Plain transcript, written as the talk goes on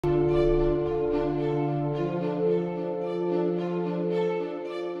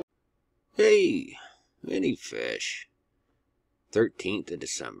Hey, mini fish. 13th of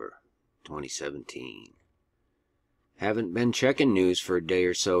December, 2017. Haven't been checking news for a day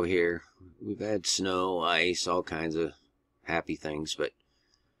or so here. We've had snow, ice, all kinds of happy things, but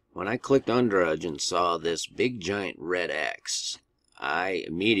when I clicked on Drudge and saw this big giant red X, I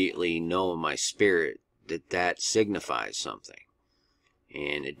immediately know in my spirit that that signifies something.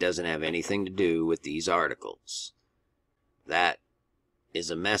 And it doesn't have anything to do with these articles. That is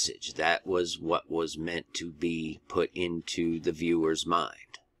a message. That was what was meant to be put into the viewer's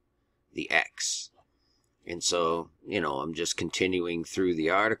mind. The X. And so, I'm just continuing through the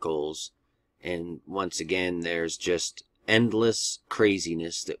articles, and once again, there's just endless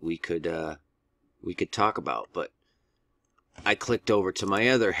craziness that we could talk about. But I clicked over to my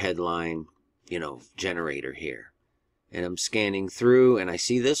other headline, generator here, and I'm scanning through, and I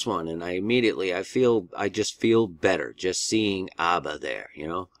see this one, and I just feel better just seeing ABBA there,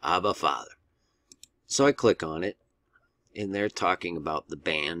 ABBA Father. So I click on it, and they're talking about the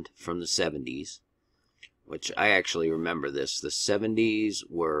band from the 70s, which I actually remember this. The 70s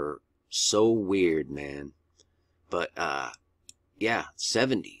were so weird, man. But, yeah,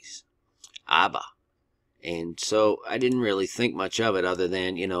 70s. ABBA. And so I didn't really think much of it other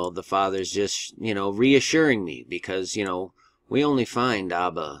than, the Father's just, reassuring me. Because, we only find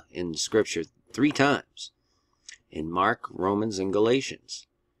ABBA in Scripture 3 times. In Mark, Romans, and Galatians.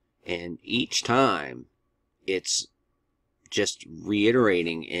 And each time, it's just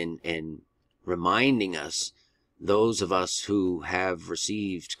reiterating and reminding us, those of us who have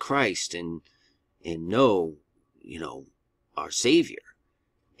received Christ and know, our Savior,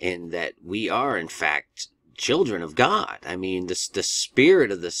 and that we are, in fact, children of God. I mean, the Spirit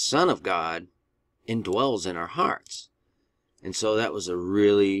of the Son of God indwells in our hearts. And so that was a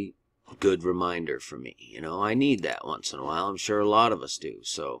really good reminder for me. I need that once in a while. I'm sure a lot of us do.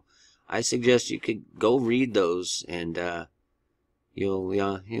 So I suggest you could go read those, and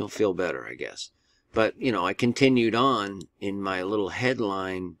you'll feel better, I guess. But, I continued on in my little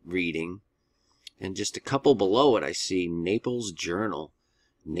headline reading, and just a couple below it, I see Naples Journal.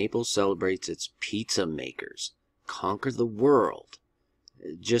 Naples celebrates its pizza makers. Conquer the world.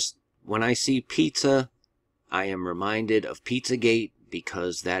 Just when I see pizza, I am reminded of Pizzagate,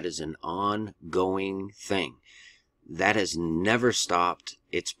 because that is an ongoing thing. That has never stopped.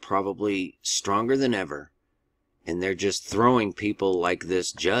 It's probably stronger than ever. And they're just throwing people like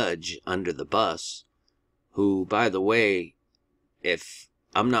this judge under the bus, who, by the way, if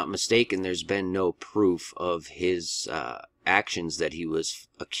I'm not mistaken, there's been no proof of his actions that he was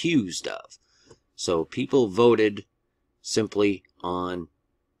accused of. So people voted simply on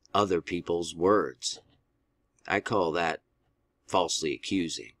other people's words. I call that falsely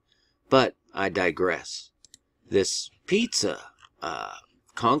accusing. But I digress. This pizza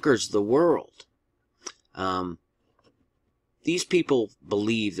conquers the world. These people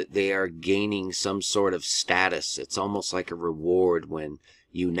believe that they are gaining some sort of status. It's almost like a reward when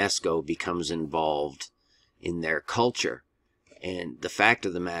UNESCO becomes involved in their culture. And the fact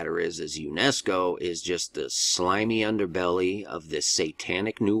of the matter is UNESCO is just the slimy underbelly of this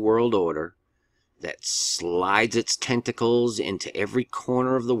satanic New World Order that slides its tentacles into every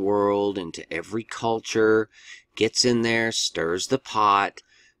corner of the world, into every culture, gets in there, stirs the pot,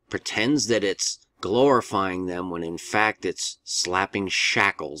 pretends that it's glorifying them when in fact it's slapping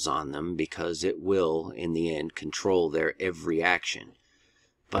shackles on them, because it will in the end control their every action.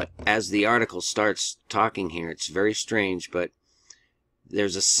 But as the article starts talking here, it's very strange, but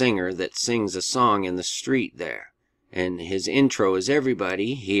there's a singer that sings a song in the street there, and his intro is,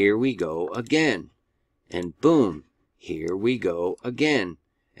 "Everybody, here we go again," and boom, here we go again.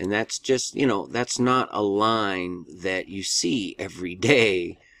 And that's just, that's not a line that you see every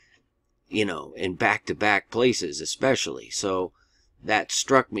day, in back-to-back places especially. So that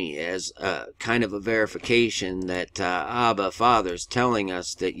struck me as kind of a verification that Abba Father's telling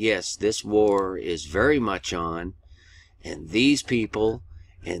us that, yes, this war is very much on, and these people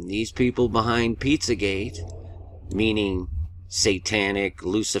behind Pizzagate, meaning satanic,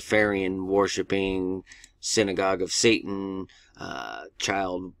 Luciferian worshipping, synagogue of Satan,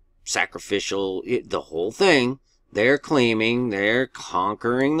 child sacrificial, the whole thing, they're claiming they're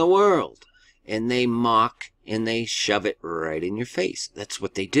conquering the world. And they mock and they shove it right in your face. That's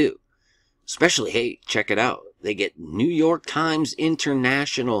what they do. Especially, hey, check it out. They get New York Times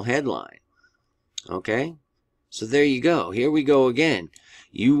International headline. Okay? So there you go. Here we go again.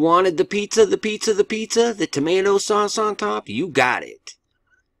 You wanted the pizza, the tomato sauce on top? You got it.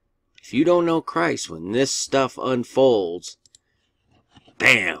 If you don't know Christ, when this stuff unfolds,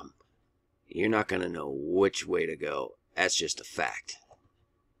 bam, you're not going to know which way to go. That's just a fact.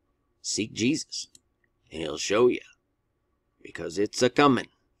 Seek Jesus, and he'll show you. Because it's a-coming.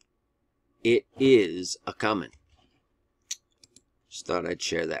 It is a-coming. Just thought I'd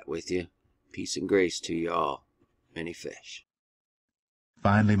share that with you. Peace and grace to you all. Many fish.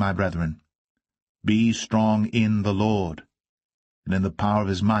 Finally, my brethren, be strong in the Lord, and in the power of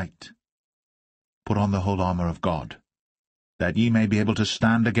his might. Put on the whole armour of God, that ye may be able to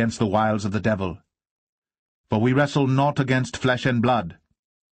stand against the wiles of the devil. For we wrestle not against flesh and blood,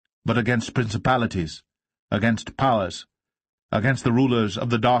 but against principalities, against powers, against the rulers of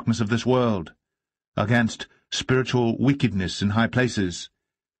the darkness of this world, against spiritual wickedness in high places.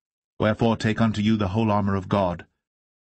 Wherefore take unto you the whole armour of God,